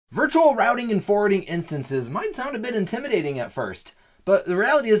Virtual routing and forwarding instances might sound a bit intimidating at first, but the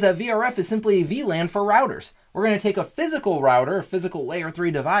reality is that VRF is simply a VLAN for routers. We're going to take a physical router, a physical layer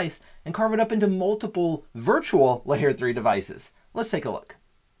 3 device, and carve it up into multiple virtual layer 3 devices. Let's take a look.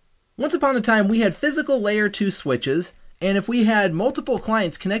 Once upon a time, we had physical layer 2 switches, and if we had multiple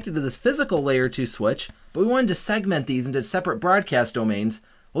clients connected to this physical layer 2 switch, but we wanted to segment these into separate broadcast domains,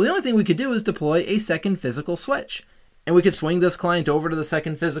 well, the only thing we could do is deploy a second physical switch. And we could swing this client over to the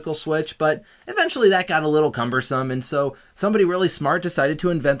second physical switch, but eventually that got a little cumbersome, and so somebody really smart decided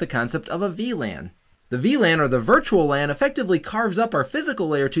to invent the concept of a VLAN. The VLAN, or the virtual LAN, effectively carves up our physical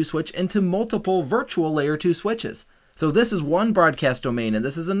layer 2 switch into multiple virtual layer 2 switches. So this is one broadcast domain, and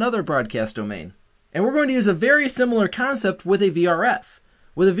this is another broadcast domain. And we're going to use a very similar concept with a VRF.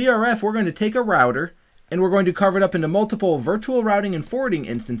 With a VRF, we're going to take a router, and we're going to carve it up into multiple virtual routing and forwarding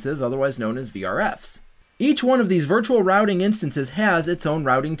instances, otherwise known as VRFs. Each one of these virtual routing instances has its own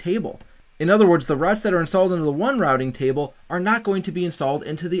routing table. In other words, the routes that are installed into the one routing table are not going to be installed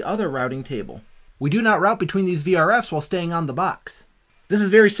into the other routing table. We do not route between these VRFs while staying on the box. This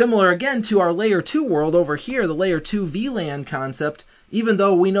is very similar again to our layer 2 world over here, the layer 2 VLAN concept. Even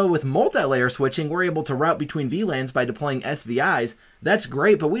though we know with multi-layer switching, we're able to route between VLANs by deploying SVIs. That's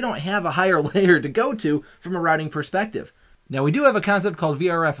great, but we don't have a higher layer to go to from a routing perspective. Now, we do have a concept called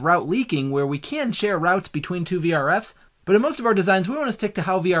VRF route leaking where we can share routes between two VRFs, but in most of our designs, we want to stick to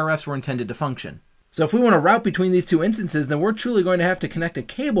how VRFs were intended to function. So if we want to route between these two instances, then we're truly going to have to connect a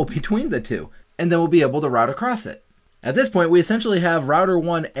cable between the two, and then we'll be able to route across it. At this point, we essentially have router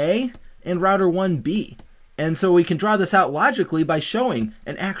 1A and router 1B. And so we can draw this out logically by showing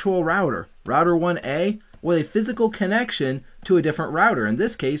an actual router, router 1A, with a physical connection to a different router, in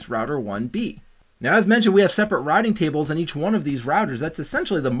this case, router 1B. Now, as mentioned, we have separate routing tables on each one of these routers. That's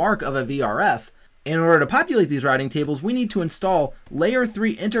essentially the mark of a VRF. In order to populate these routing tables, we need to install layer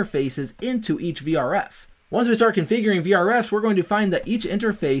 3 interfaces into each VRF. Once we start configuring VRFs, we're going to find that each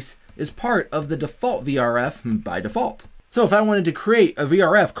interface is part of the default VRF by default. So if I wanted to create a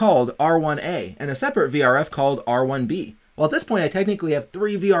VRF called R1A and a separate VRF called R1B, well, at this point, I technically have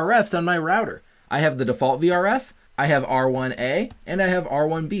 3 VRFs on my router. I have the default VRF, I have R1A, and I have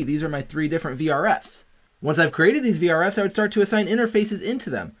R1B. These are my 3 different VRFs. Once I've created these VRFs, I would start to assign interfaces into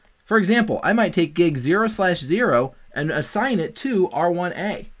them. For example, I might take gig 0/0 and assign it to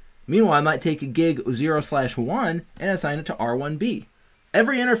R1A. Meanwhile, I might take a gig 0/1 and assign it to R1B.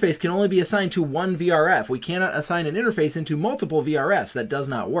 Every interface can only be assigned to one VRF. We cannot assign an interface into multiple VRFs. That does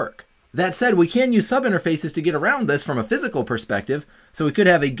not work. That said, we can use subinterfaces to get around this from a physical perspective. So we could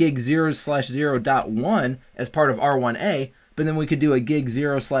have a gig 0/0.1 as part of R1A, but then we could do a gig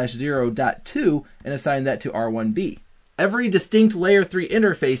 0/0.2 and assign that to R1B. Every distinct layer 3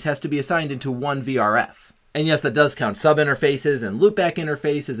 interface has to be assigned into one VRF. And yes, that does count subinterfaces and loopback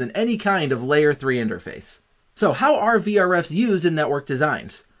interfaces and any kind of layer 3 interface. So how are VRFs used in network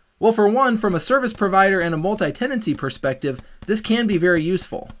designs? Well, for one, from a service provider and a multi-tenancy perspective, this can be very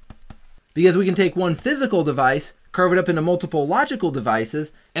useful. Because we can take one physical device, carve it up into multiple logical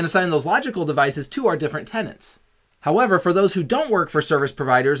devices, and assign those logical devices to our different tenants. However, for those who don't work for service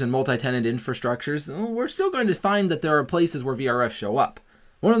providers and multi-tenant infrastructures, we're still going to find that there are places where VRFs show up.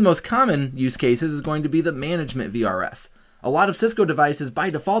 One of the most common use cases is going to be the management VRF. A lot of Cisco devices, by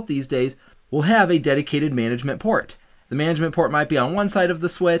default these days, will have a dedicated management port. The management port might be on one side of the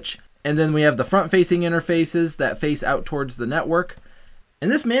switch, and then we have the front-facing interfaces that face out towards the network.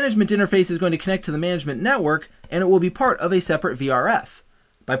 And this management interface is going to connect to the management network, and it will be part of a separate VRF.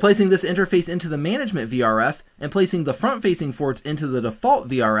 By placing this interface into the management VRF and placing the front-facing ports into the default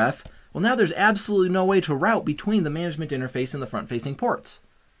VRF, well, now there's absolutely no way to route between the management interface and the front-facing ports.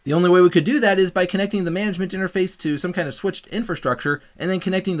 The only way we could do that is by connecting the management interface to some kind of switched infrastructure and then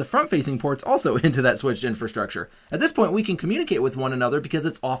connecting the front-facing ports also into that switched infrastructure. At this point, we can communicate with one another because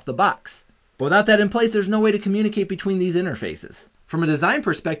it's off the box. But without that in place, there's no way to communicate between these interfaces. From a design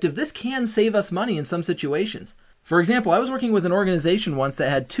perspective, this can save us money in some situations. For example, I was working with an organization once that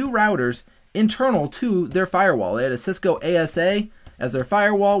had 2 routers internal to their firewall. They had a Cisco ASA as their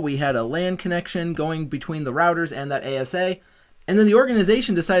firewall. We had a LAN connection going between the routers and that ASA. And then the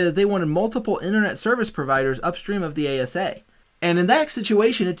organization decided that they wanted multiple internet service providers upstream of the ASA. And in that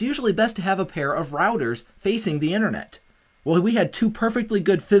situation, it's usually best to have a pair of routers facing the internet. Well, we had 2 perfectly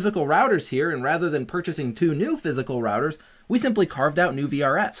good physical routers here, and rather than purchasing 2 new physical routers, we simply carved out new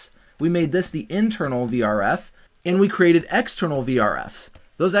VRFs. We made this the internal VRF, and we created external VRFs.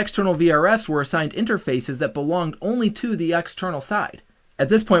 Those external VRFs were assigned interfaces that belonged only to the external side. At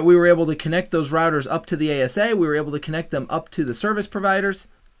this point, we were able to connect those routers up to the ASA, we were able to connect them up to the service providers,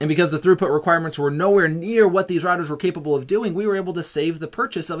 And because the throughput requirements were nowhere near what these routers were capable of doing, we were able to save the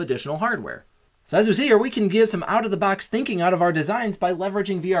purchase of additional hardware. So as we see here, we can give some out-of-the-box thinking out of our designs by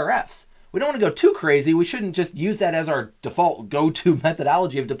leveraging VRFs. We don't want to go too crazy. We shouldn't just use that as our default go-to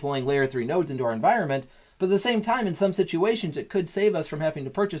methodology of deploying layer 3 nodes into our environment, but at the same time, in some situations, it could save us from having to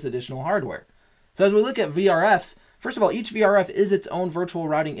purchase additional hardware. So as we look at VRFs, first of all, each VRF is its own virtual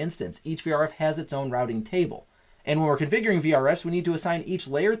routing instance. Each VRF has its own routing table. And when we're configuring VRFs, we need to assign each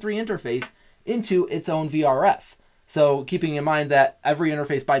layer 3 interface into its own VRF. So keeping in mind that every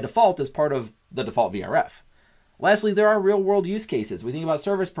interface by default is part of the default VRF. Lastly, there are real-world use cases. We think about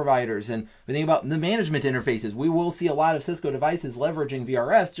service providers and we think about the management interfaces. We will see a lot of Cisco devices leveraging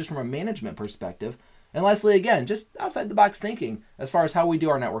VRFs just from a management perspective. And lastly, again, just outside-the-box thinking as far as how we do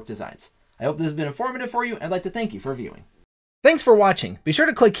our network designs. I hope this has been informative for you. I'd like to thank you for viewing. Thanks for watching. Be sure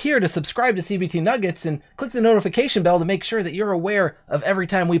to click here to subscribe to CBT Nuggets and click the notification bell to make sure that you're aware of every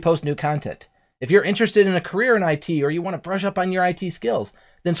time we post new content. If you're interested in a career in IT or you want to brush up on your IT skills,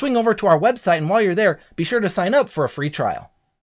 then swing over to our website, and while you're there, be sure to sign up for a free trial.